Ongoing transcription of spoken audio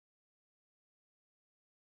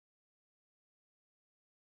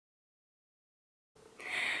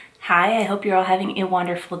Hi, I hope you're all having a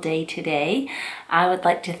wonderful day today. I would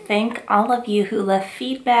like to thank all of you who left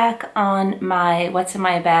feedback on my What's in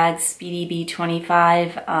My Bag Speedy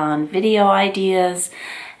B25 video ideas.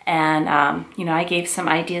 And, I gave some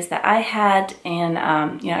ideas that I had, and,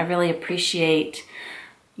 I really appreciate,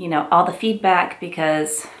 all the feedback,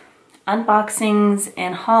 because unboxings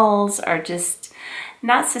and hauls are just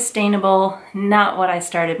not sustainable, not what I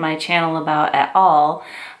started my channel about at all.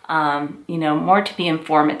 More to be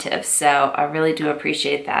informative. So I really do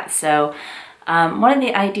appreciate that. So one of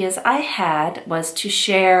the ideas I had was to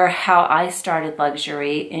share how I started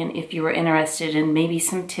luxury, and if you were interested in maybe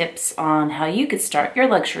some tips on how you could start your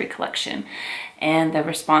luxury collection. And the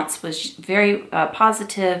response was very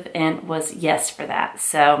positive and was yes for that.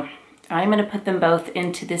 So I'm going to put them both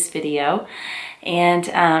into this video. And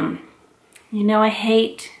I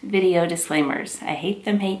hate video disclaimers. I hate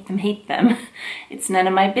them, hate them, hate them. It's none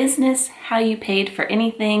of my business how you paid for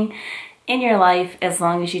anything in your life as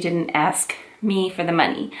long as you didn't ask me for the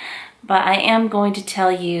money. But I am going to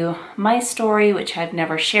tell you my story, which I've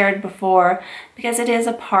never shared before, because it is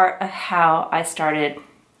a part of how I started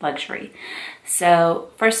luxury. So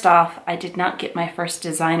first off, I did not get my first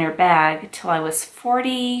designer bag till I was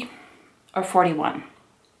 40 or 41.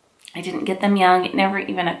 I didn't get them young. It never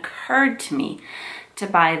even occurred to me to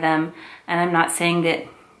buy them. And I'm not saying that,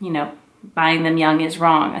 buying them young is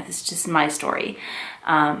wrong. It's just my story.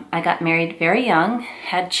 I got married very young,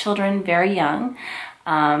 had children very young.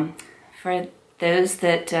 For those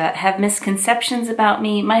that have misconceptions about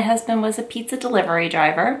me, my husband was a pizza delivery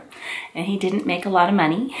driver, and he didn't make a lot of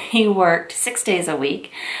money. He worked 6 days a week.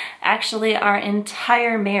 Actually, our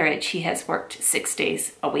entire marriage, he has worked 6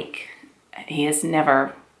 days a week. He has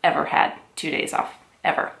never ever had 2 days off,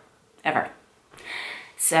 ever.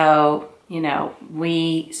 So,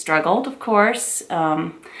 we struggled, of course.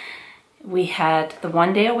 We had the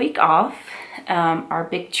 1 day a week off. Our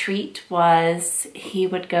big treat was he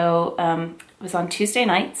would go, it was on Tuesday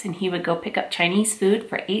nights, and he would go pick up Chinese food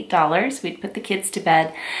for $8. We'd put the kids to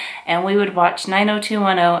bed, and we would watch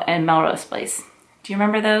 90210 and Melrose Place. Do you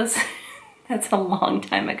remember those? That's a long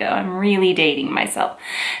time ago. I'm really dating myself.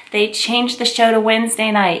 They changed the show to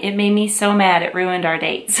Wednesday night. It made me so mad. It ruined our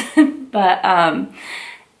dates. But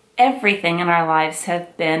everything in our lives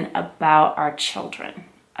have been about our children.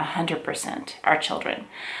 100% our children.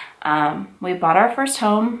 We bought our first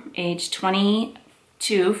home age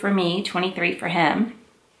 22 for me, 23 for him.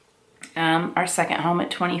 Our second home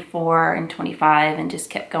at 24 and 25, and just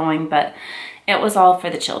kept going. But it was all for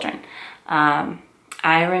the children.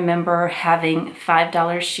 I remember having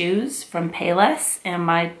 $5 shoes from Payless, and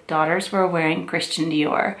my daughters were wearing Christian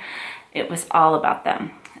Dior. It was all about them.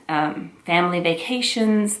 Family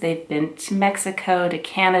vacations, they've been to Mexico, to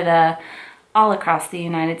Canada, all across the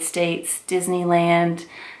United States, Disneyland,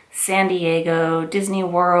 San Diego, Disney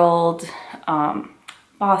World,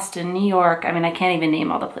 Boston, New York. I mean, I can't even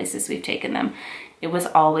name all the places we've taken them. It was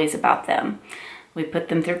always about them. We put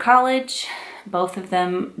them through college. Both of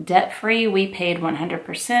them debt-free. We paid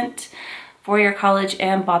 100% for your college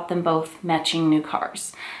and bought them both matching new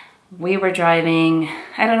cars. We were driving,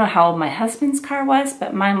 I don't know how old my husband's car was,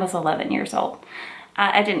 but mine was 11 years old.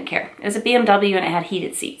 I didn't care. It was a BMW, and it had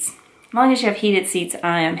heated seats. As long as you have heated seats,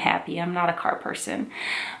 I am happy. I'm not a car person.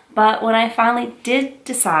 But when I finally did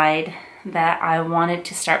decide that I wanted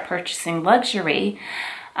to start purchasing luxury,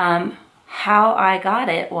 how I got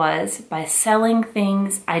it was by selling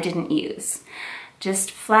things I didn't use. Just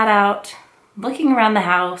flat out looking around the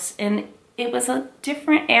house, and it was a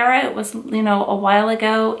different era. It was, a while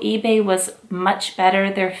ago. eBay was much better.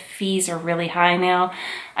 Their fees are really high now.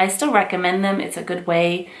 I still recommend them. It's a good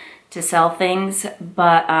way to sell things,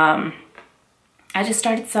 but I just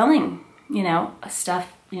started selling,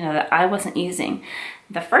 stuff, that I wasn't using.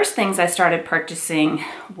 The first things I started purchasing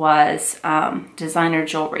was designer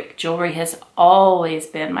jewelry. Jewelry has always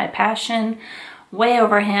been my passion, way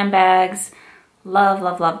over handbags. Love,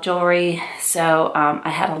 love, love jewelry. So I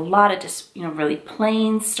had a lot of just, really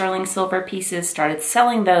plain sterling silver pieces, started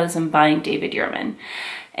selling those and buying David Yurman.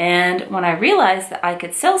 And when I realized that I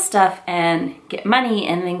could sell stuff and get money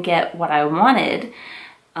and then get what I wanted,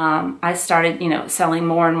 I started, selling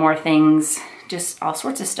more and more things, just all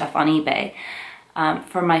sorts of stuff on eBay.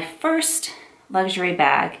 For my first luxury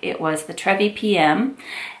bag, it was the Trevi PM,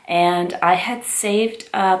 and I had saved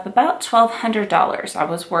up about $1,200. I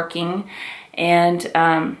was working and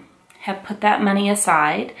have put that money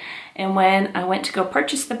aside. And when I went to go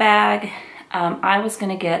purchase the bag, I was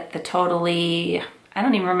going to get the totally, I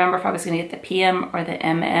don't even remember if I was going to get the PM or the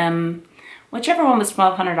MM, whichever one was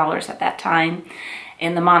 $1,200 at that time,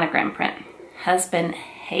 in the monogram print. Husband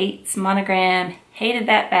hates monogram, hated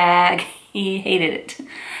that bag. He hated it.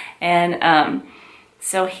 And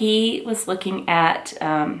so he was looking at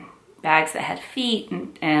bags that had feet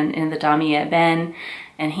and in the damier bin,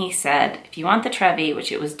 and he said, if you want the Trevi,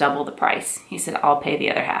 which it was double the price, he said, I'll pay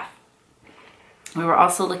the other half. We were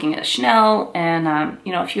also looking at a Chanel and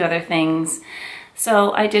you know, a few other things.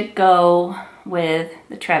 So I did go with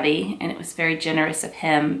the Trevi, and it was very generous of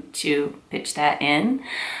him to pitch that in.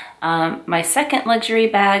 My second luxury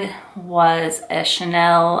bag was a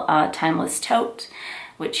Chanel Timeless Tote,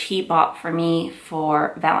 which he bought for me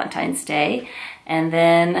for Valentine's Day. And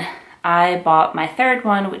then I bought my third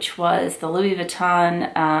one, which was the Louis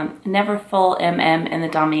Vuitton Neverfull MM in the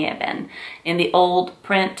damier bin, in the old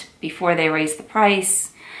print before they raised the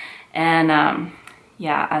price. And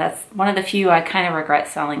yeah, that's one of the few I kind of regret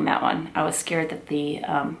selling that one. I was scared that the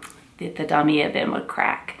damier bin would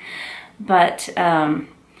crack. But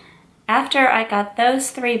after I got those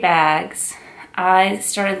 3 bags, I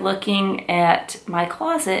started looking at my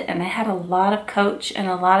closet, and I had a lot of Coach and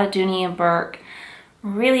a lot of Dooney & Bourke,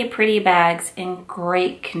 really pretty bags in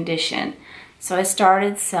great condition. So I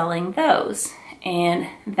started selling those, and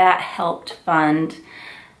that helped fund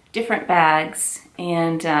different bags,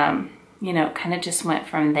 and you know, kind of just went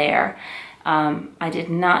from there. I did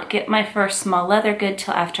not get my first small leather good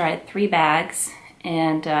till after I had 3 bags,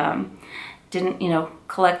 and didn't, you know,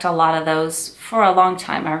 collect a lot of those for a long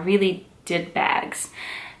time. I really did bags.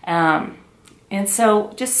 And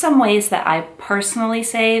so just some ways that I personally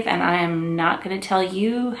save, and I am not going to tell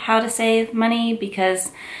you how to save money,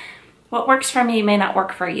 because what works for me may not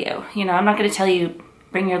work for you. You know, I'm not going to tell you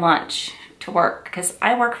bring your lunch to work, because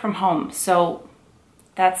I work from home. So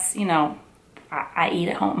that's, you know, I eat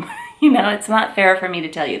at home. You know, it's not fair for me to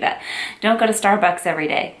tell you that. Don't go to Starbucks every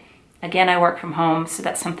day. Again, I work from home, so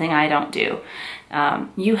that's something I don't do.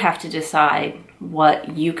 You have to decide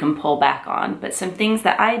what you can pull back on. But some things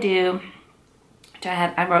that I do,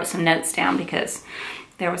 I wrote some notes down because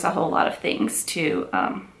there was a whole lot of things to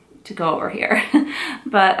go over here.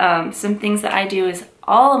 But some things that I do is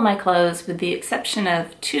all of my clothes, with the exception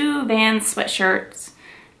of 2 Vans sweatshirts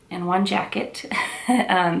and 1 jacket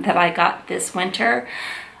that I got this winter,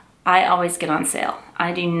 I always get on sale.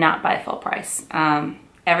 I do not buy full price.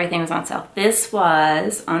 Everything was on sale. This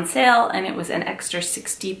was on sale, and it was an extra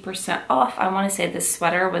 60% off. I want to say this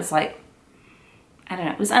sweater was like, I don't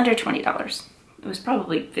know, it was under $20. It was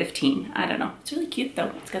probably 15. I don't know. It's really cute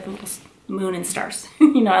though. It's got the little moon and stars.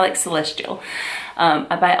 You know, I like celestial.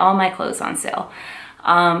 I buy all my clothes on sale,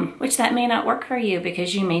 which that may not work for you,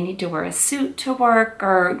 because you may need to wear a suit to work,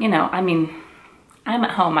 or, you know, I mean, I'm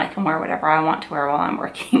at home. I can wear whatever I want to wear while I'm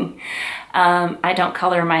working. I don't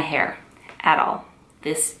color my hair at all.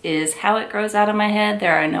 This is how it grows out of my head.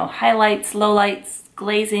 There are no highlights, lowlights,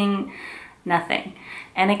 glazing, nothing.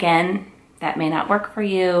 And again, that may not work for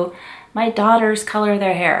you. My daughters color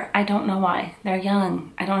their hair. I don't know why. They're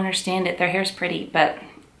young. I don't understand it. Their hair's pretty, but,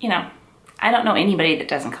 you know, I don't know anybody that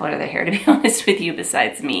doesn't color their hair, to be honest with you,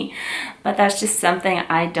 besides me. But that's just something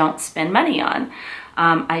I don't spend money on.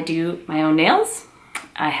 I do my own nails.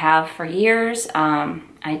 I have for years.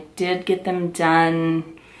 I did get them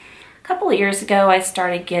done a couple of years ago. I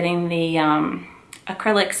started getting the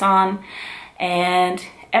acrylics on, and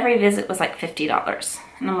every visit was like $50.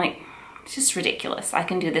 And I'm like, it's just ridiculous. I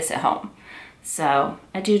can do this at home. So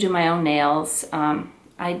I do my own nails.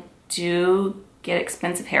 I do get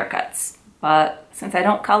expensive haircuts, but since I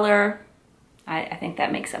don't color, I think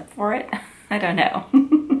that makes up for it. I don't know.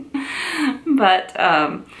 But,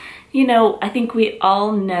 you know, I think we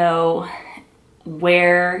all know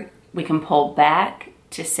where we can pull back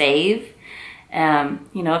to save.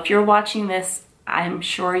 You know, if you're watching this, I'm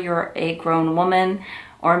sure you're a grown woman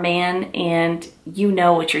or man, and you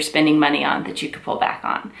know what you're spending money on that you could pull back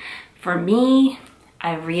on. For me,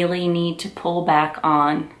 I really need to pull back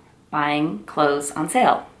on buying clothes on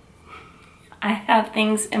sale. I have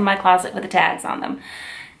things in my closet with the tags on them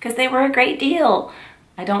because they were a great deal.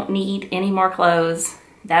 I don't need any more clothes.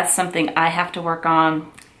 That's something I have to work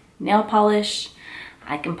on. Nail polish,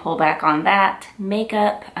 I can pull back on that.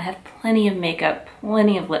 Makeup, I have plenty of makeup,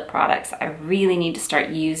 plenty of lip products. I really need to start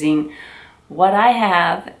using what I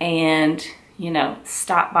have and, you know,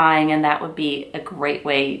 stop buying, and that would be a great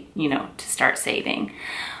way, you know, to start saving.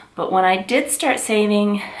 But when I did start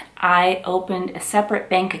saving, I opened a separate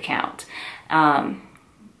bank account.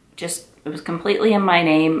 It was completely in my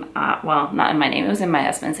name. Well, not in my name, it was in my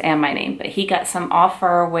husband's and my name, but he got some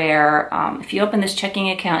offer where if you open this checking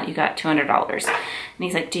account, you got $200. And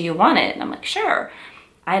he's like, do you want it? And I'm like, sure.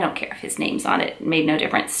 I don't care if his name's on it. It made no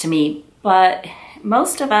difference to me. But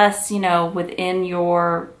most of us, you know, within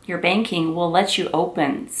your banking will let you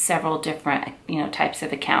open several different, you know, types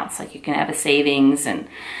of accounts. Like you can have a savings, and,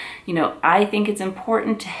 you know, I think it's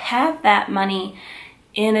important to have that money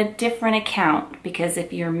in a different account, because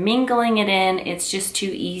if you're mingling it in, it's just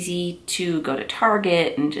too easy to go to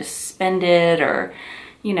Target and just spend it, or,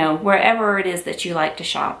 you know, wherever it is that you like to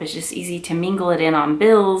shop. It's just easy to mingle it in on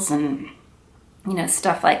bills and, you know,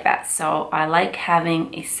 stuff like that. So I like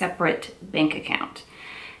having a separate bank account.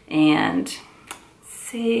 And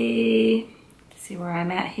see where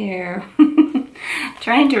I'm at here.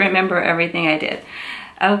 Trying to remember everything I did.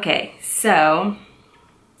 Okay, so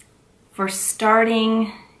for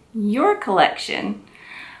starting your collection,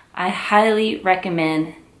 I highly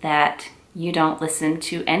recommend that you don't listen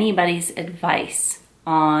to anybody's advice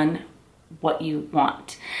on what you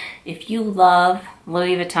want. If you love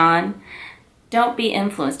Louis Vuitton, don't be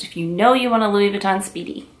influenced. If you know you want a Louis Vuitton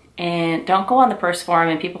Speedy, and don't go on the purse forum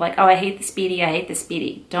and people are like, oh, I hate the Speedy, I hate the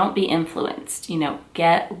Speedy. Don't be influenced. You know,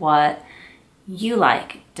 get what you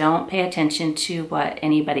like. Don't pay attention to what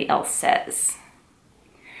anybody else says.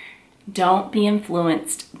 Don't be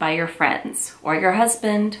influenced by your friends or your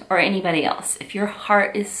husband or anybody else. If your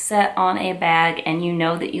heart is set on a bag and you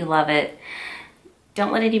know that you love it,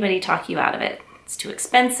 don't let anybody talk you out of it. It's too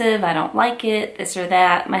expensive, I don't like it, this or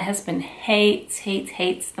that. My husband hates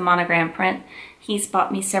the monogram print. He's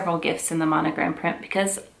bought me several gifts in the monogram print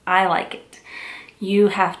because I like it. You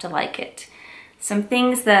have to like it. Some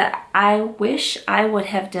things that I wish I would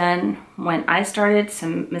have done when I started,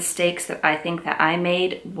 some mistakes that I think that I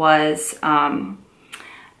made, was buying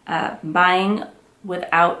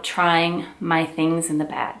without trying my things in the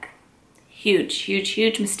bag.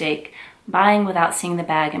 Huge mistake. Buying without seeing the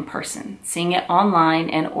bag in person. Seeing it online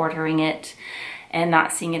and ordering it and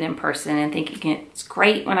not seeing it in person and thinking it's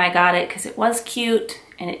great when I got it because it was cute,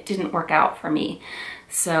 and it didn't work out for me.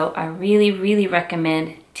 So I really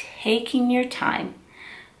recommend taking your time,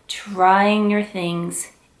 trying your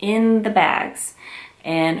things in the bags,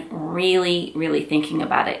 and really thinking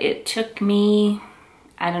about it. It took me,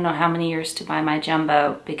 I don't know how many years to buy my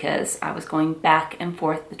jumbo, because I was going back and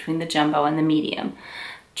forth between the jumbo and the medium.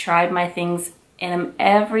 Tried my things in them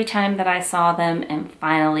every time that I saw them and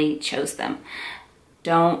finally chose them.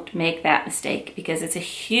 Don't make that mistake, because it's a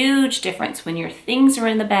huge difference. When your things are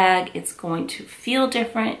in the bag, it's going to feel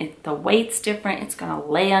different. The weight's different. It's going to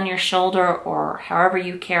lay on your shoulder, or however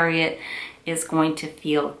you carry it is going to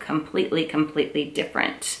feel completely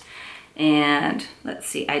different. And let's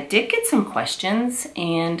see, I did get some questions,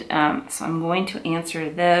 and so I'm going to answer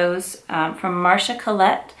those. From Marcia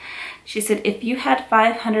Collette. She said, if you had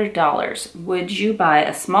 $500, would you buy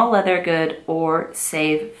a small leather good or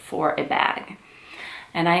save for a bag?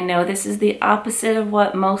 And I know this is the opposite of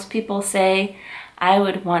what most people say. I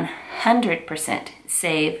would 100%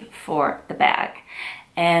 save for the bag.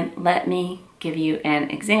 And let me give you an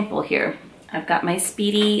example here. I've got my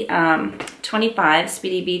Speedy 25,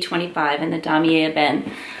 Speedy B25 in the Damier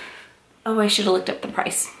Ebene. Oh, I should have looked up the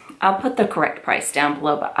price. I'll put the correct price down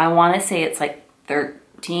below, but I want to say it's like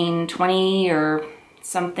 $13.20 or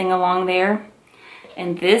something along there.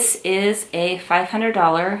 And this is a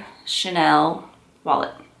 $500 Chanel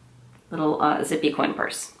wallet, little zippy coin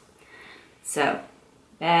purse. So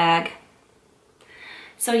bag.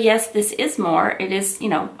 So yes, this is more. It is, you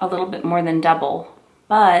know, a little bit more than double.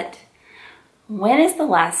 But when is the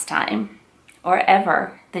last time or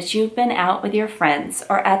ever that you've been out with your friends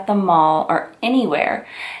or at the mall or anywhere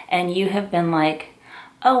and you have been like,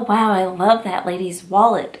 oh wow, I love that lady's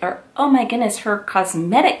wallet, or oh my goodness, her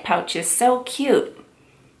cosmetic pouch is so cute.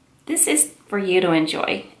 This is for you to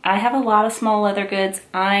enjoy. I have a lot of small leather goods,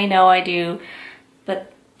 I know I do,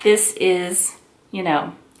 but this is, you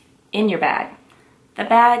know, in your bag. The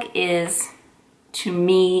bag is, to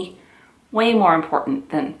me, way more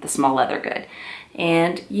important than the small leather good.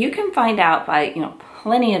 And you can find out by, you know,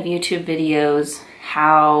 plenty of YouTube videos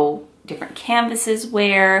how different canvases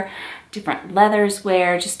wear, different leathers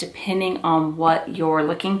wear, just depending on what you're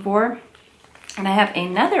looking for. And I have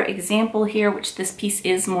another example here, which this piece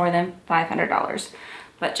is more than $500,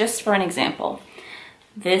 but just for an example,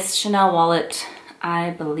 this Chanel wallet,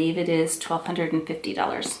 I believe it is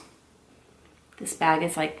 $1,250. This bag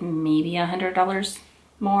is like maybe $100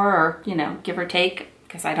 more, or, you know, give or take,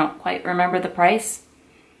 because I don't quite remember the price.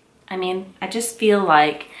 I mean, I just feel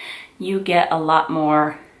like you get a lot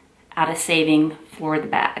more out of saving for the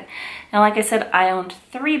bag. Now, like I said, I owned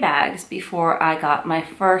 3 bags before I got my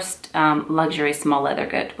first luxury small leather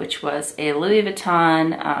good, which was a Louis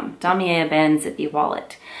Vuitton Damier Ebene zippy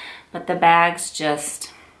wallet. But the bags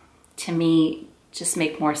just, to me, just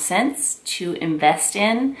make more sense to invest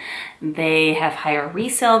in. They have higher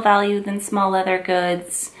resale value than small leather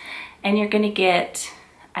goods, and you're going to get,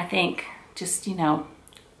 I think, just, you know,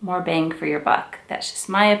 more bang for your buck. That's just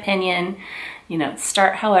my opinion. You know,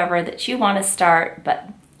 start however that you want to start, but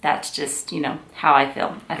that's just, you know, how I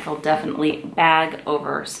feel. I feel definitely bag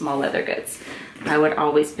over small leather goods. I would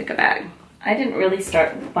always pick a bag. I didn't really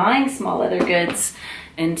start buying small leather goods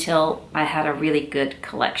until I had a really good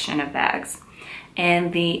collection of bags.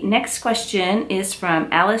 And the next question is from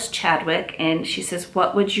Alice Chadwick, and she says,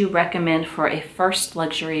 what would you recommend for a first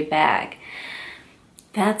luxury bag?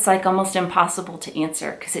 That's like almost impossible to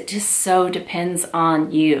answer because it just so depends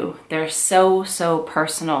on you. They're so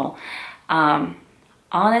personal.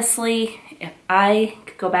 Honestly, if I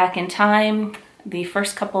could go back in time, the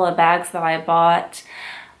first couple of bags that I bought,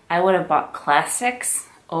 I would have bought classics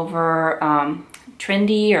over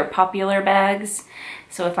trendy or popular bags.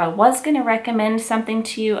 So if I was going to recommend something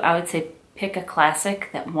to you, I would say pick a classic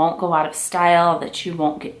that won't go out of style, that you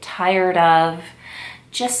won't get tired of.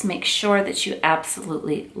 Just make sure that you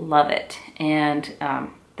absolutely love it. And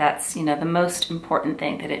that's, you know, the most important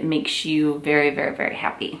thing, that it makes you very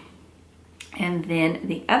happy. And then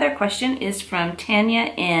the other question is from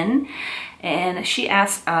Tanya N. And she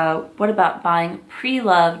asks, what about buying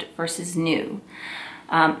pre-loved versus new?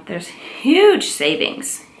 There's huge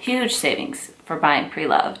savings for buying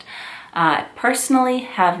pre-loved. I personally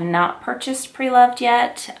have not purchased pre-loved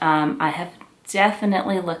yet. I have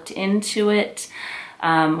definitely looked into it.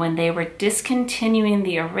 When they were discontinuing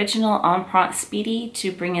the original Empreinte Speedy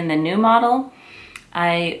to bring in the new model,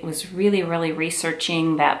 I was really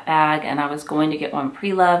researching that bag, and I was going to get one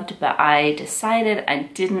pre-loved, but I decided I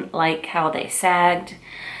didn't like how they sagged.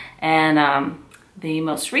 And the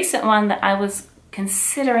most recent one that I was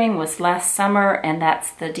considering was last summer, and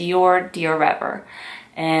that's the Dior Rubber.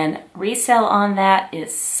 And resale on that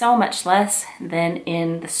is so much less than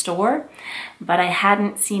in the store, but I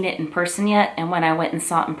hadn't seen it in person yet. And when I went and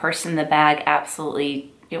saw it in person, the bag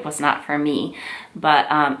absolutely, it was not for me. But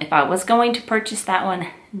if I was going to purchase that one,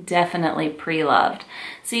 definitely pre-loved.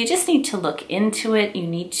 So you just need to look into it. You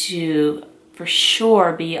need to, for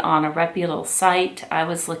sure, be on a reputable site. I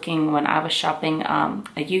was looking when I was shopping a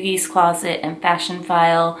Yugi's Closet and Fashion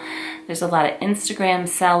File. There's a lot of Instagram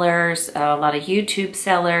sellers, a lot of YouTube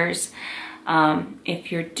sellers.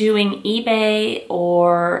 If you're doing eBay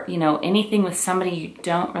or, you know, anything with somebody you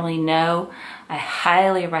don't really know, I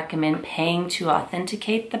highly recommend paying to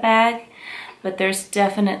authenticate the bag. But there's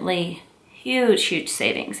definitely huge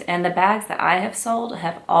savings. And the bags that I have sold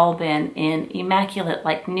have all been in immaculate,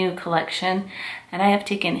 like new collection, and I have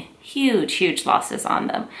taken huge losses on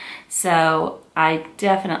them. So I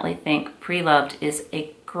definitely think pre-loved is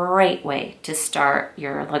a great way to start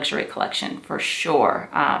your luxury collection, for sure.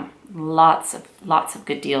 Lots of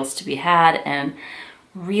good deals to be had, and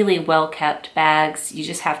really well kept bags. You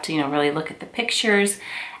just have to, you know, really look at the pictures,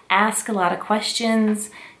 ask a lot of questions,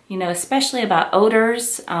 you know, especially about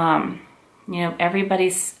odors. You know,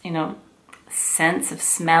 everybody's, you know, sense of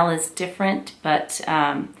smell is different, but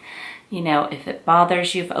you know, if it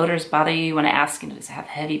bothers you, if odors bother you, you want to ask, you know, does it have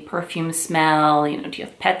heavy perfume smell? You know, do you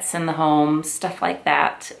have pets in the home? Stuff like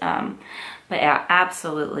that. But yeah,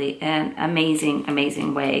 absolutely an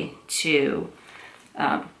amazing way to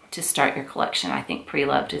start your collection. I think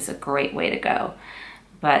pre-loved is a great way to go.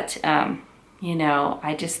 But you know,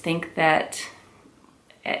 I just think that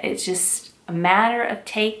it's just a matter of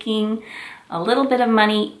taking a little bit of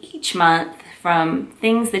money each month from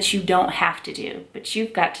things that you don't have to do, but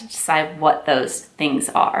you've got to decide what those things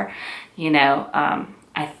are. You know,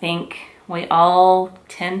 I think we all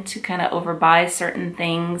tend to kind of overbuy certain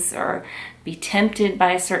things or be tempted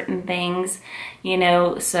by certain things, you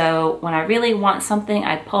know, so when I really want something,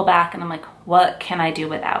 I pull back and I'm like, what can I do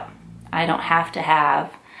without? I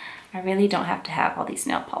really don't have to have all these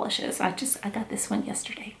nail polishes. I got this one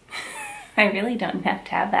yesterday. I really don't have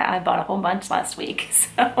to have that. I bought a whole bunch last week.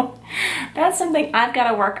 So that's something I've got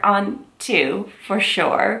to work on too, for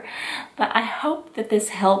sure. But I hope that this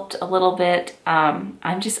helped a little bit. I'm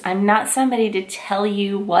not somebody to tell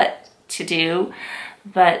you what to do,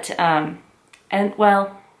 but, and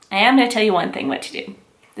well, I am going to tell you one thing what to do.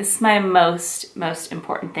 This is my most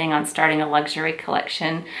important thing on starting a luxury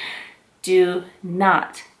collection. Do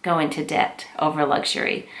not go into debt over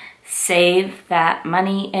luxury. Save that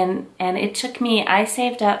money, and it took me, I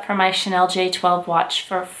saved up for my Chanel J12 watch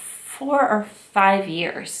for 4 or 5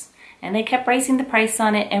 years, and they kept raising the price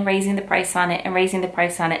on it and raising the price on it and raising the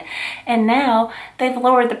price on it, and now they've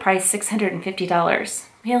lowered the price $650.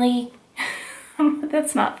 Really?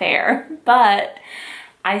 That's not fair. But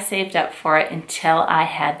I saved up for it until I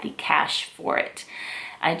had the cash for it.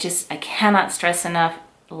 I cannot stress enough,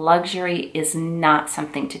 luxury is not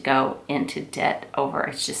something to go into debt over.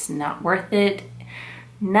 It's just not worth it.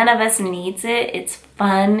 None of us needs it. It's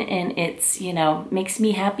fun and it's, you know, makes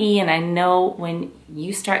me happy. And I know when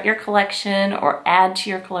you start your collection or add to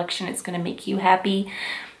your collection, it's going to make you happy.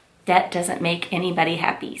 Debt doesn't make anybody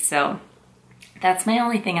happy. So that's my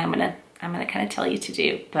only thing I'm gonna kind of tell you to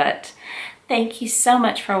do. But thank you so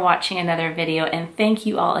much for watching another video, and thank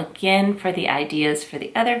you all again for the ideas for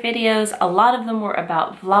the other videos. A lot of them were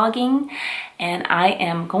about vlogging, and I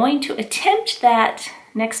am going to attempt that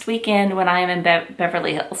next weekend when I am in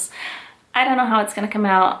Beverly Hills. I don't know how it's gonna come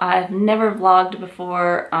out. I've never vlogged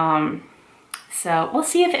before, so we'll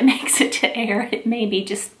see if it makes it to air. It may be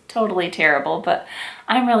just totally terrible, but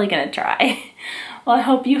I'm really gonna try. Well, I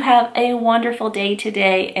hope you have a wonderful day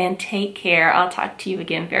today and take care. I'll talk to you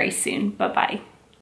again very soon. Bye-bye.